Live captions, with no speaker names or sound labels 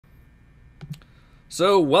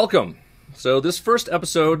So, welcome. So, this first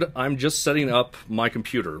episode, I'm just setting up my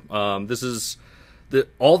computer. This is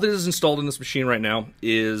all that is installed in this machine right now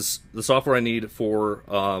is the software I need for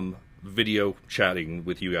video chatting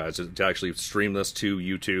with you guys to actually stream this to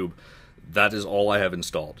YouTube. That is all I have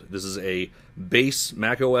installed. This is a base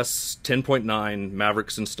macOS 10.9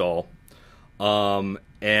 Mavericks install. I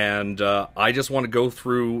just want to go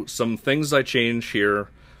through some things I change here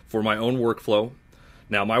for my own workflow.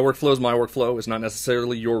 Now, my workflow is my workflow. It's not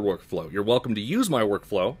necessarily your workflow. You're welcome to use my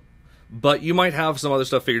workflow, but you might have some other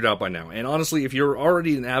stuff figured out by now. And honestly, if you're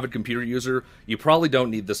already an avid computer user, you probably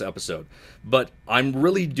don't need this episode. But I'm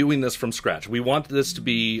really doing this from scratch. We want this to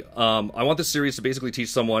be, I want this series to basically teach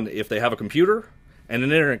someone if they have a computer and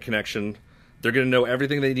an internet connection, they're going to know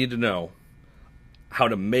everything they need to know how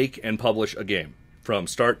to make and publish a game from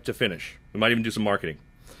start to finish. We might even do some marketing.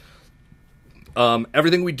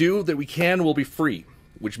 Everything we do that we can will be free,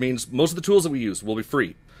 which means most of the tools that we use will be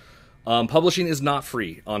free. Publishing is not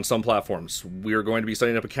free on some platforms. We are going to be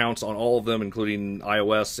setting up accounts on all of them, including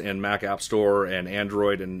iOS and Mac App Store and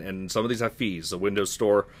Android, and some of these have fees, the Windows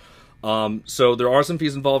Store. So there are some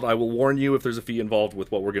fees involved. I will warn you if there's a fee involved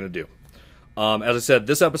with what we're going to do. As I said,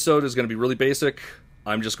 this episode is going to be really basic.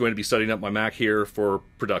 I'm just going to be setting up my Mac here for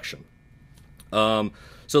production. So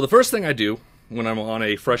the first thing I do when I'm on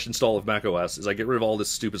a fresh install of macOS is I get rid of all this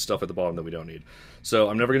stupid stuff at the bottom that we don't need. So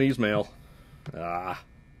I'm never going to use Mail.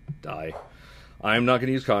 Die. I'm not going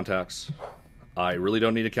to use Contacts. I really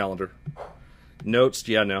don't need a calendar. Notes,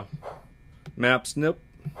 yeah, no. Maps, nope.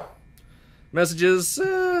 Messages,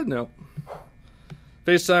 no.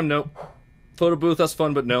 FaceTime, nope. Photo booth, that's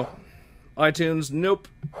fun, but no. iTunes, nope.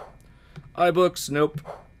 iBooks, nope.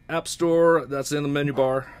 App Store, that's in the menu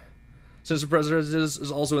bar. Sensor Preferences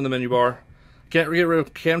is also in the menu bar. Can't get rid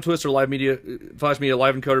of Cam Twist or Live Media, Flash Media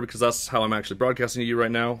Live Encoder because that's how I'm actually broadcasting to you right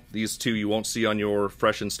now. These two you won't see on your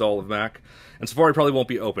fresh install of Mac. And Safari probably won't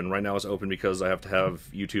be open. Right now it's open because I have to have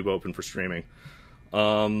YouTube open for streaming.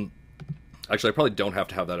 Actually, I probably don't have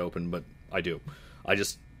to have that open, but I do. I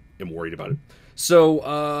just am worried about it.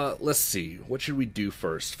 So, let's see. What should we do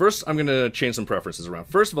first? First, I'm going to change some preferences around.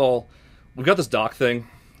 First of all, we've got this dock thing,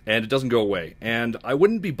 and it doesn't go away. And I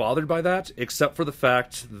wouldn't be bothered by that, except for the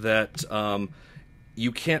fact that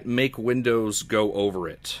you can't make Windows go over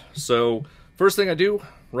it. So, first thing I do,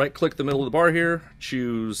 right-click the middle of the bar here,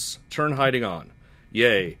 choose Turn Hiding On.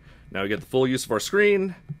 Yay. Now we get the full use of our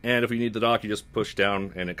screen, and if you need the dock, you just push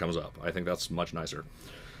down and it comes up. I think that's much nicer.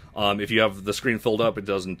 If you have the screen filled up, it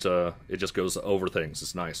doesn't, it just goes over things.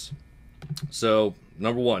 It's nice. So,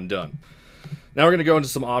 number one, done. Now we're going to go into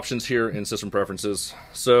some options here in System Preferences.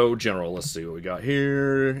 So, General, let's see what we got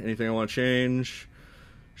here. Anything I want to change?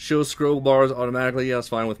 Show scroll bars automatically, yeah, that's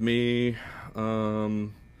fine with me.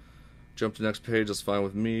 Jump to next page, that's fine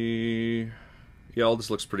with me. Yeah, all this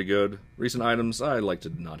looks pretty good. Recent items, I like to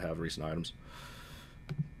not have recent items.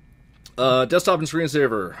 Desktop and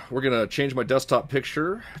screensaver. We're going to change my desktop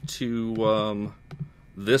picture to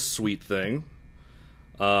this sweet thing.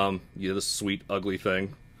 Yeah, this sweet, ugly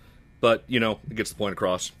thing. But, you know, it gets the point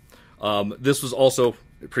across. This was also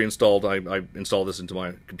pre-installed. I installed this into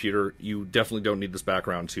my computer. You definitely don't need this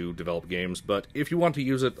background to develop games, but if you want to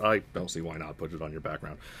use it, I don't see why not put it on your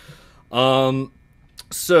background. What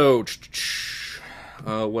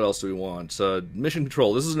else do we want? Mission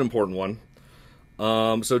control. This is an important one.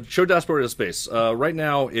 So show dashboard as space. Right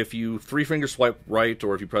now, if you three-finger swipe right,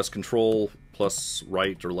 or if you press Control plus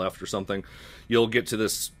right or left or something, you'll get to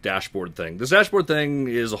this dashboard thing. This dashboard thing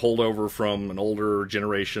is a holdover from an older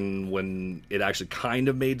generation when it actually kind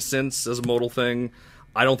of made sense as a modal thing.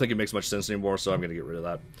 I don't think it makes much sense anymore, so I'm going to get rid of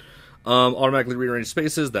that. Automatically rearrange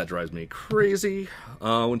spaces, that drives me crazy.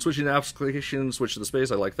 When switching to applications, switch to the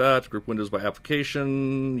space, I like that. Group windows by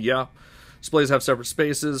application, yeah. Displays have separate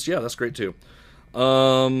spaces, yeah, that's great too.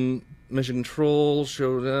 Mission control,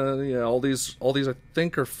 show, yeah, all these I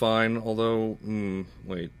think are fine, although,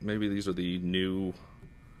 wait, maybe these are the new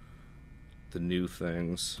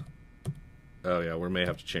things. Oh yeah, we may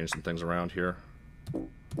have to change some things around here.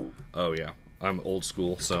 Oh yeah, I'm old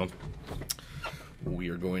school, so we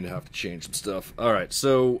are going to have to change some stuff. Alright,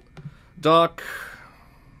 so, dock,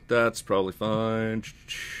 that's probably fine.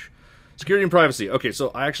 Security and privacy. Okay, so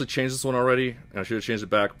I actually changed this one already, and I should have changed it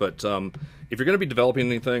back, but if you're going to be developing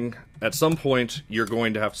anything, at some point you're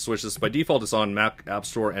going to have to switch this. By default, it's on Mac App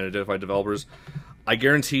Store and identified developers. I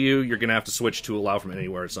guarantee you're going to have to switch to allow from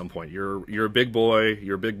anywhere at some point. You're a big boy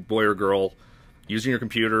or girl, using your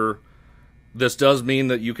computer. This does mean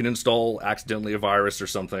that you can install accidentally a virus or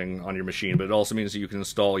something on your machine, but it also means that you can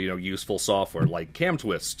install, useful software like Cam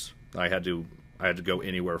Twist. I had to I had to go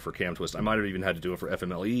anywhere for cam twist. I might have even had to do it for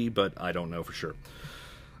FMLE, but I don't know for sure.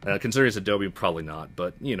 Considering it's Adobe, probably not,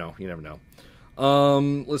 but you know, you never know.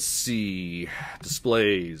 Let's see.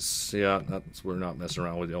 Displays. Yeah, we're not messing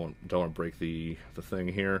around with. Don't want to break the thing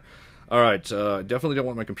here. All right, definitely don't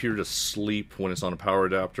want my computer to sleep when it's on a power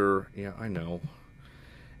adapter. Yeah, I know.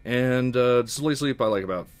 And display sleep by like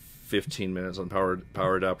about 15 minutes on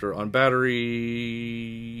power adapter. On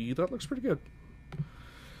battery, that looks pretty good.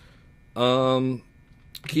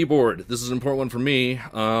 Keyboard. This is an important one for me.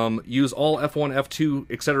 Use all F1,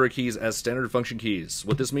 F2, etc. keys as standard function keys.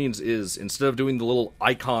 What this means is instead of doing the little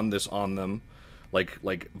icon that's on them, like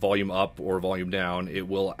volume up or volume down, it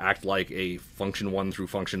will act like a function 1 through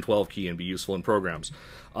function 12 key and be useful in programs.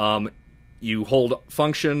 You hold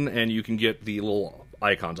function and you can get the little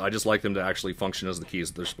icons. I just like them to actually function as the keys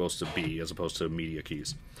that they're supposed to be, as opposed to media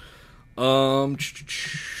keys.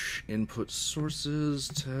 Input sources,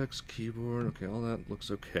 text, keyboard. Okay, all that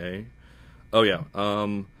looks okay. Oh yeah.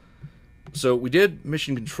 So we did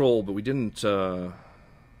mission control, but we didn't. I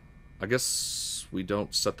guess we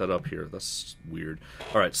don't set that up here. That's weird.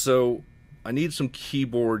 All right, so I need some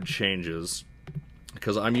keyboard changes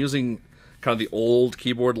because I'm using kind of the old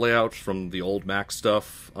keyboard layout from the old Mac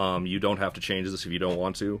stuff. You don't have to change this if you don't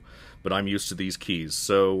want to, but I'm used to these keys.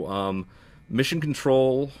 So mission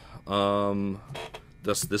control.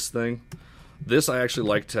 This thing. This I actually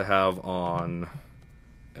like to have on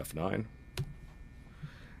F9.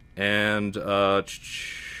 And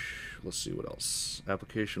let's see what else.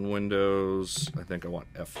 Application windows. I think I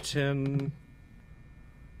want F10.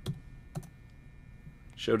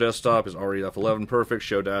 Show desktop is already F11, perfect.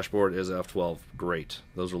 Show dashboard is F12, great.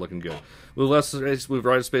 Those are looking good. Move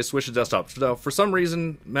right space, switch to desktop. So for some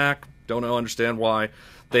reason, Mac, don't know, understand why,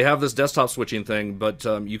 they have this desktop switching thing, but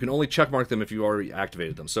you can only checkmark them if you already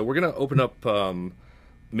activated them. So we're going to open up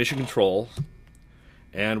Mission Control,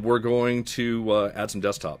 and we're going to add some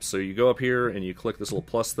desktops. So you go up here and you click this little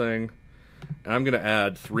plus thing, and I'm going to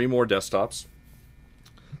add 3 more desktops.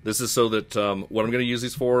 This is so that what I'm going to use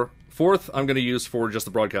these for. Fourth, I'm going to use for just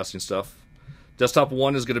the broadcasting stuff. Desktop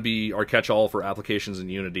 1 is going to be our catch-all for applications in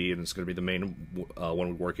Unity, and it's going to be the main one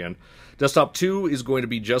we work in. Desktop 2 is going to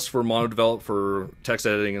be just for mono-develop for text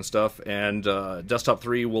editing and stuff, and Desktop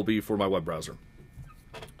 3 will be for my web browser.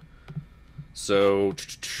 So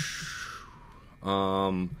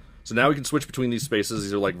now we can switch between these spaces.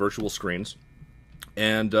 These are like virtual screens.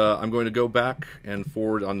 And I'm going to go back and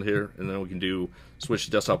forward on here, and then we can do switch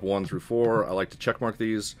to desktop 1 through 4. I like to checkmark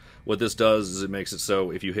these. What this does is it makes it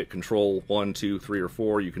so if you hit Control 1, 2, 3, or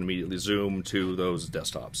 4, you can immediately zoom to those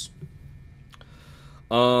desktops.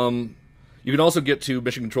 You can also get to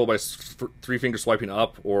mission control by 3-finger swiping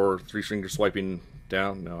up or 3-finger swiping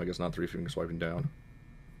down. No, I guess not 3-finger swiping down.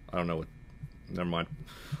 I don't know what. Never mind.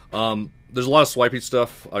 There's a lot of swiping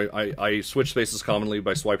stuff. I switch spaces commonly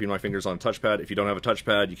by swiping my fingers on a touchpad. If you don't have a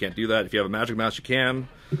touchpad, you can't do that. If you have a magic mouse, you can.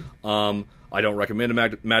 I don't recommend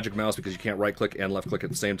a magic mouse because you can't right-click and left-click at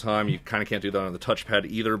the same time. You kind of can't do that on the touchpad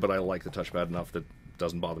either, but I like the touchpad enough that it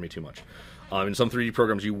doesn't bother me too much. In some 3D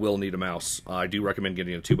programs, you will need a mouse. I do recommend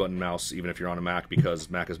getting a 2-button mouse, even if you're on a Mac, because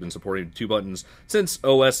Mac has been supporting 2 buttons since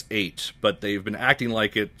OS 8, but they've been acting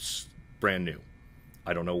like it's brand new.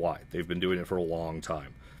 I don't know why. They've been doing it for a long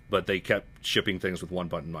time. But they kept shipping things with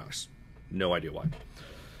 1-button mouse. No idea why.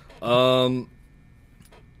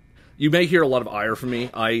 You may hear a lot of ire from me.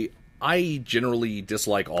 I generally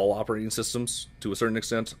dislike all operating systems to a certain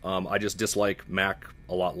extent. I just dislike Mac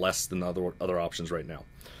a lot less than the other options right now.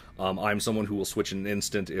 I'm someone who will switch in an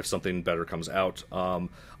instant if something better comes out.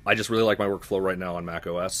 I just really like my workflow right now on Mac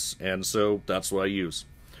OS, and so that's what I use.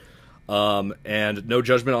 And no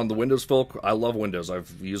judgment on the Windows folk. I love Windows. I've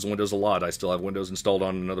used Windows a lot. I still have Windows installed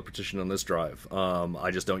on another partition on this drive. I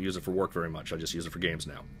just don't use it for work very much. I just use it for games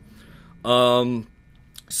now.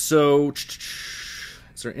 So,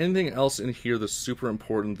 is there anything else in here that's super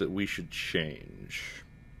important that we should change?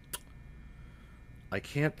 I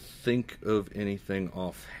can't think of anything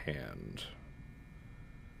offhand.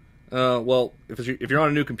 Well, if you're on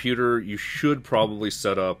a new computer, you should probably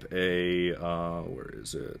set up a, where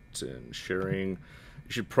is it, in sharing,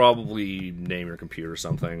 you should probably name your computer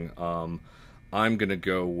something. I'm going to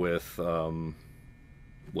go with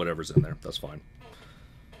whatever's in there, that's fine.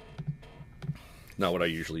 Not what I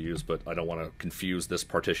usually use, but I don't want to confuse this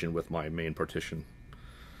partition with my main partition.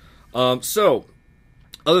 So,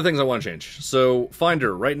 other things I want to change. So,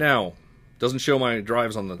 Finder, right now, doesn't show my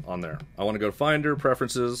drives on there. I want to go to Finder,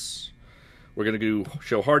 Preferences. We're going to do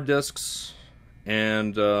Show Hard Disks,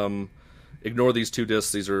 and ignore these 2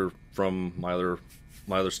 disks. These are from my other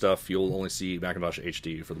my other stuff, you'll only see Macintosh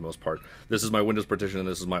HD for the most part. This is my Windows partition, and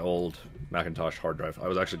this is my old Macintosh hard drive. I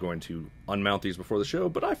was actually going to unmount these before the show,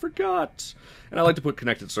 but I forgot. And I like to put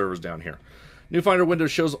connected servers down here. New Finder window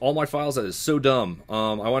shows all my files. That is so dumb.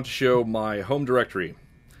 I want to show my home directory.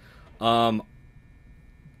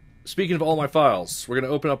 Speaking of all my files, we're going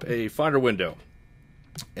to open up a Finder window.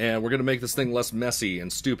 And we're going to make this thing less messy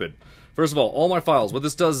and stupid. First of all my files, what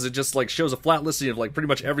this does is it just like shows a flat listing of like pretty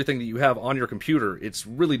much everything that you have on your computer. It's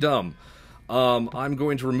really dumb. I'm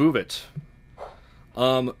going to remove it.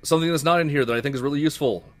 Something that's not in here that I think is really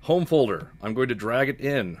useful. Home folder. I'm going to drag it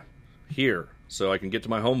in here so I can get to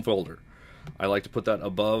my home folder. I like to put that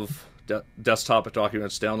above desktop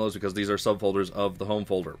documents downloads because these are subfolders of the home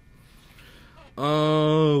folder.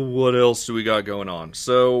 What else do we got going on?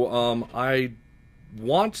 So, I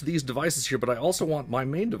want these devices here, but I also want my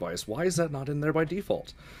main device. Why is that not in there by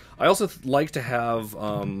default? I also like to have,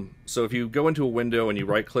 so if you go into a window and you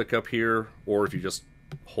right-click up here, or if you just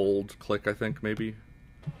hold-click, I think, maybe?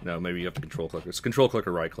 No, maybe you have to control-click. It's control-click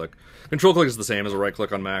or right-click. Control-click is the same as a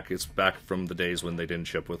right-click on Mac. It's back from the days when they didn't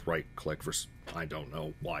ship with right-click for, I don't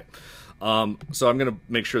know why. So I'm going to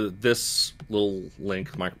make sure that this little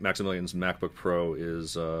link, Maximilian's MacBook Pro,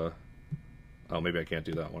 is, oh, maybe I can't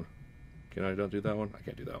do that one. Can I not do that one? I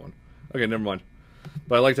can't do that one. Okay, never mind.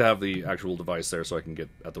 But I like to have the actual device there so I can get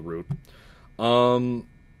at the root.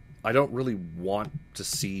 I don't really want to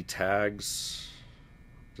see tags.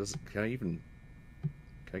 Can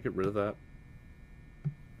I get rid of that?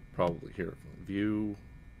 Probably. Here. View,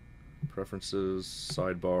 preferences,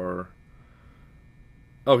 sidebar.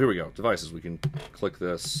 Oh, here we go. Devices. We can click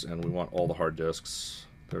this, and we want all the hard disks.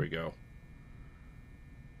 There we go.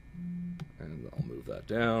 And I'll move that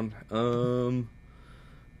down.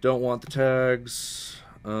 Don't want the tags.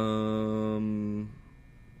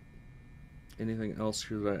 Anything else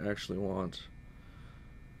here that I actually want?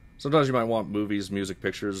 Sometimes you might want movies, music,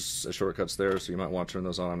 pictures as shortcuts there, so you might want to turn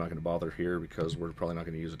those on. I'm not going to bother here because we're probably not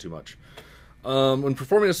going to use it too much. When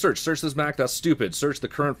performing a search this Mac, that's stupid. Search the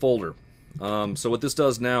current folder. So what this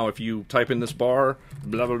does now, if you type in this bar,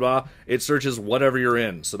 blah, blah, blah, it searches whatever you're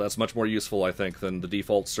in. So that's much more useful, I think, than the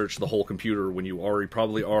default search the whole computer when you already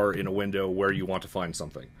probably are in a window where you want to find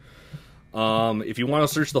something. If you want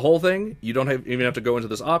to search the whole thing, you don't even have to go into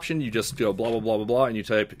this option. You just go blah, blah, blah, blah, blah, and you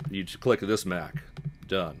click this Mac.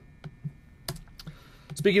 Done.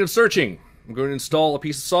 Speaking of searching, I'm going to install a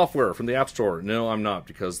piece of software from the App Store. No, I'm not,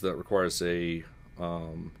 because that requires a...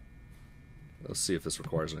 let's see if this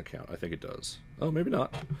requires an account. I think it does. Oh, maybe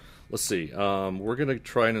not. Let's see. We're going to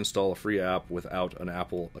try and install a free app without an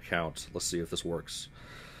Apple account. Let's see if this works.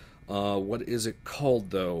 What is it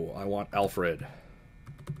called, though? I want Alfred.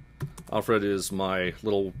 Alfred is my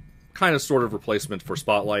little kind of sort of replacement for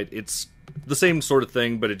Spotlight. It's the same sort of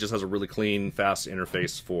thing, but it just has a really clean, fast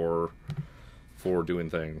interface for doing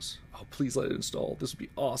things. Oh, please let it install. This would be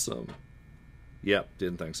awesome. Yep,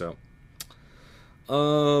 didn't think so.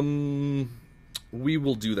 We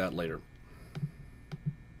will do that later.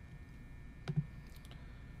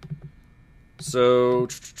 So,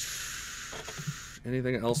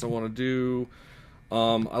 anything else I want to do?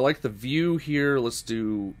 I like the view here. Let's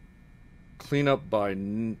do clean up by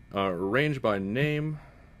arrange by name.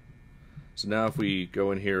 So now if we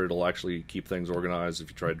go in here, it'll actually keep things organized. If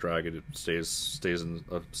you try to drag it, it stays in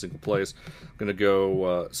a single place. I'm gonna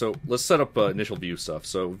go. So let's set up initial view stuff.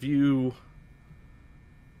 So view.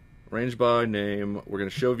 Arrange by name. We're going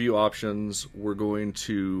to show view options. We're going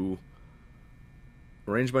to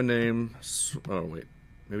arrange by name. Oh, wait.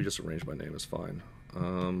 Maybe just arrange by name is fine.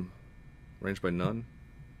 Arrange by none.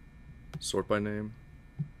 Sort by name.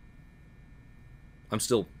 I'm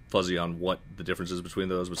still fuzzy on what the difference is between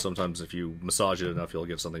those, but sometimes if you massage it enough, you'll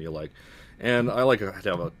get something you like. And I like to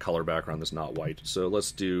have a color background that's not white. So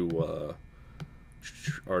let's do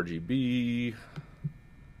RGB.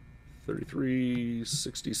 33,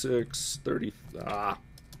 66, 30,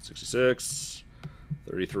 66,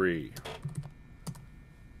 33.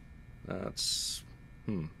 That's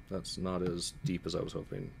not as deep as I was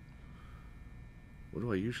hoping. What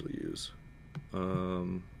do I usually use?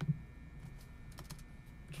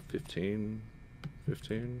 15,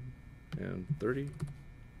 and 30?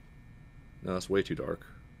 No, that's way too dark.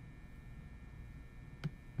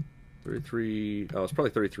 33, oh, it's probably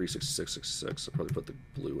 33, 66, 66. I'll probably put the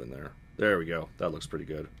blue in there. There we go. That looks pretty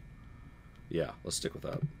good. Yeah, let's stick with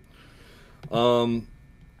that. I'm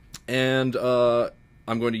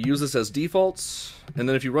going to use this as defaults, and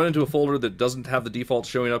then if you run into a folder that doesn't have the defaults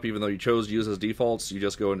showing up even though you chose to use as defaults, you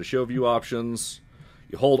just go into show view options,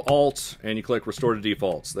 You hold Alt, and you click Restore to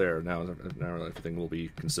Defaults. There, now everything will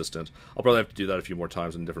be consistent. I'll probably have to do that a few more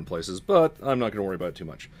times in different places, but I'm not going to worry about it too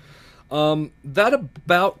much. That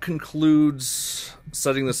about concludes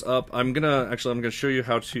setting this up. I'm gonna show you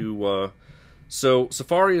how to, so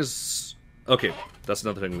Safari is, okay, that's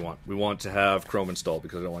another thing we want. We want to have Chrome installed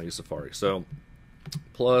because I don't want to use Safari. So,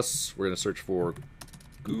 plus, we're gonna search for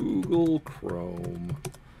Google Chrome.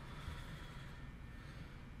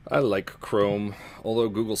 I like Chrome, although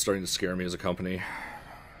Google's starting to scare me as a company.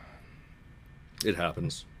 It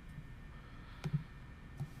happens.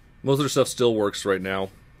 Most of their stuff still works right now.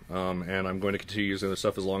 And I'm going to continue using their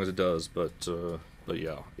stuff as long as it does, but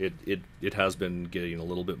yeah, it has been getting a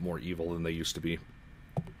little bit more evil than they used to be.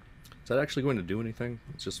 Is that actually going to do anything?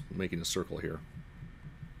 It's just making a circle here.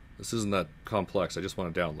 This isn't that complex, I just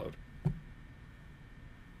want to download.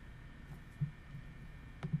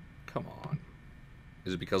 Come on.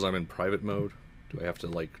 Is it because I'm in private mode? Do I have to,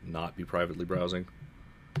 like, not be privately browsing?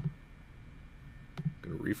 I'm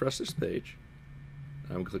going to refresh this page.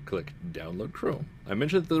 I'm going to click Download Chrome. I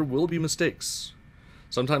mentioned that there will be mistakes.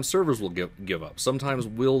 Sometimes servers will give up. Sometimes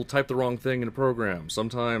we'll type the wrong thing in a program.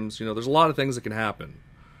 Sometimes, you know, there's a lot of things that can happen.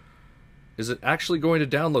 Is it actually going to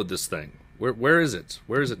download this thing? Where is it?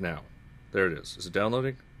 Where is it now? There it is. Is it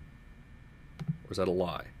downloading? Or is that a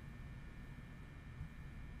lie?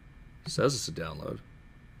 It says it's a download,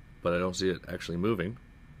 but I don't see it actually moving.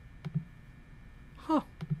 Huh.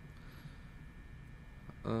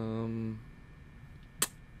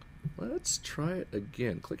 Let's try it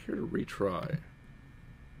again. Click here to retry.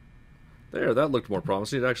 There, that looked more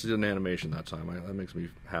promising. It actually did an animation that time. That makes me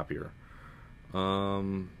happier. Huh.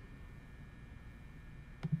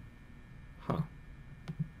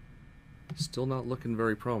 Still not looking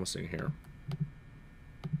very promising here.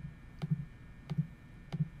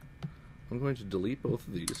 I'm going to delete both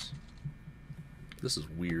of these. This is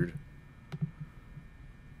weird.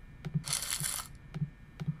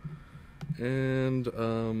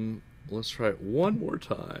 And, let's try it one more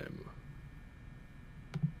time.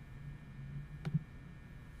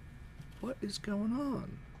 What is going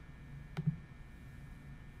on?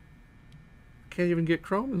 Can't even get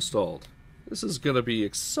Chrome installed. This is going to be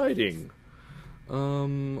exciting.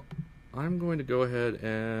 I'm going to go ahead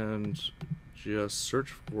and just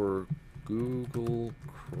search for Google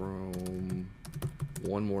Chrome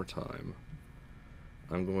one more time.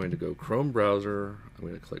 I'm going to go Chrome browser, I'm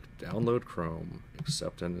going to click download Chrome,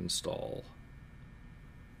 accept and install,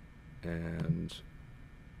 and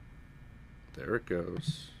there it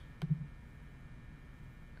goes.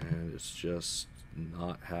 And it's just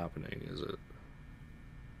not happening, is it?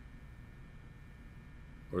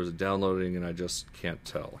 Or is it downloading and I just can't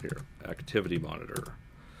tell? Here, activity monitor.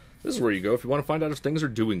 This is where you go if you want to find out if things are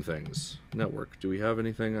doing things. Network, do we have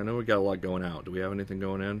anything? I know we got a lot going out. Do we have anything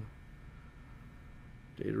going in?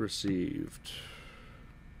 Data received.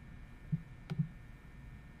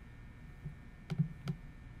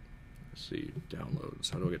 Let's see,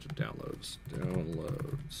 downloads. How do I get to downloads?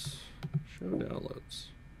 Downloads. Show downloads.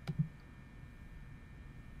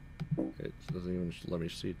 It doesn't even let me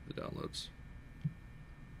see the downloads.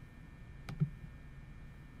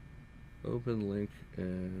 Open link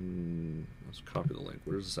and let's copy the link.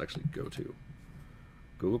 Where does this actually go to?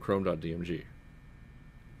 googlechrome.dmg.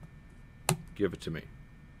 Give it to me.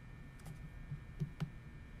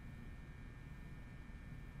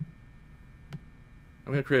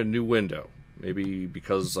 I'm going to create a new window. Maybe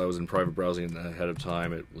because I was in private browsing ahead of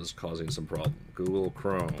time, it was causing some problem. Google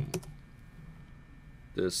Chrome.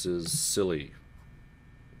 This is silly.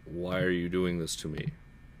 Why are you doing this to me?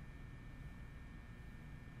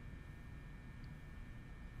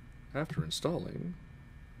 After installing,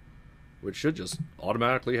 which should just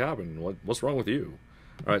automatically happen. What's wrong with you?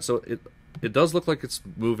 All right, so it does look like it's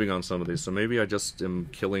moving on some of these. So maybe I just am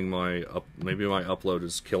killing maybe my upload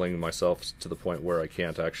is killing myself to the point where I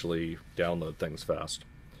can't actually download things fast.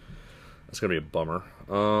 That's gonna be a bummer.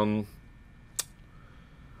 All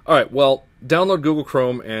right, well, download Google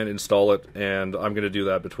Chrome and install it, and I'm gonna do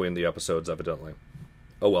that between the episodes, evidently.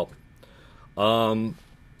 Oh well.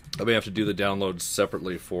 I may have to do the downloads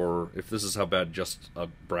separately for, if this is how bad just a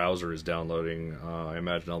browser is downloading, I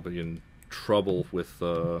imagine I'll be in trouble with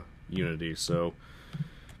Unity, so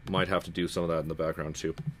might have to do some of that in the background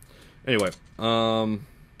too. Anyway, I'm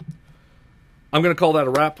going to call that a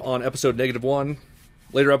wrap on episode -1.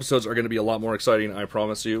 Later episodes are going to be a lot more exciting, I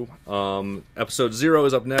promise you. Episode 0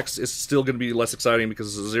 is up next. It's still going to be less exciting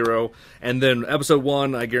because it's a 0. And then episode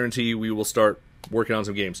 1, I guarantee you we will start working on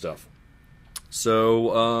some game stuff.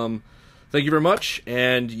 So, thank you very much,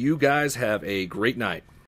 and you guys have a great night.